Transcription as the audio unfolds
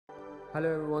Hello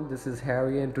everyone, this is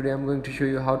Harry and today I'm going to show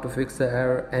you how to fix the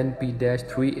error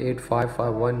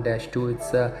NP-38551-2.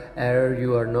 It's a error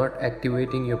you are not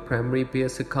activating your primary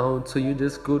PS account. So you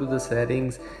just go to the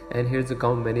settings and here's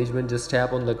account management. Just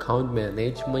tap on the account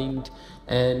management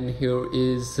and here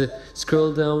is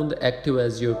scroll down the active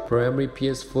as your primary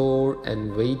PS4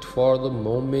 and wait for the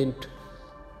moment.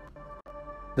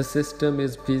 The system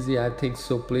is busy, I think,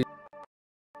 so please.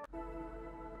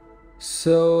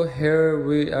 So here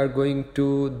we are going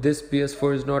to, this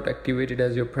PS4 is not activated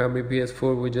as your primary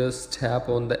PS4. We just tap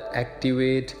on the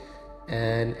activate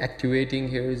and activating.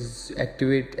 Here is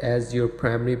activate as your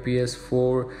primary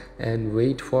PS4 and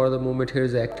wait for the moment. Here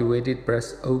is activated,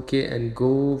 press OK and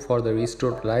go for the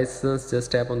restore license.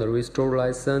 Just tap on the restore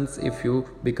license if you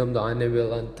become the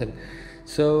unavailable.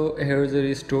 So here is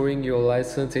restoring your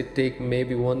license. It take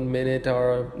maybe 1 minute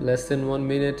or less than 1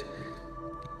 minute.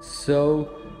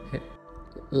 So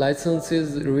license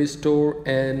is restored,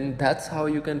 and that's how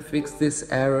you can fix this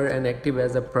error and active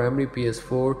as a primary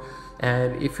PS4.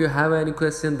 And if you have any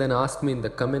question, then ask me in the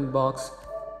comment box.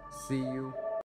 See you.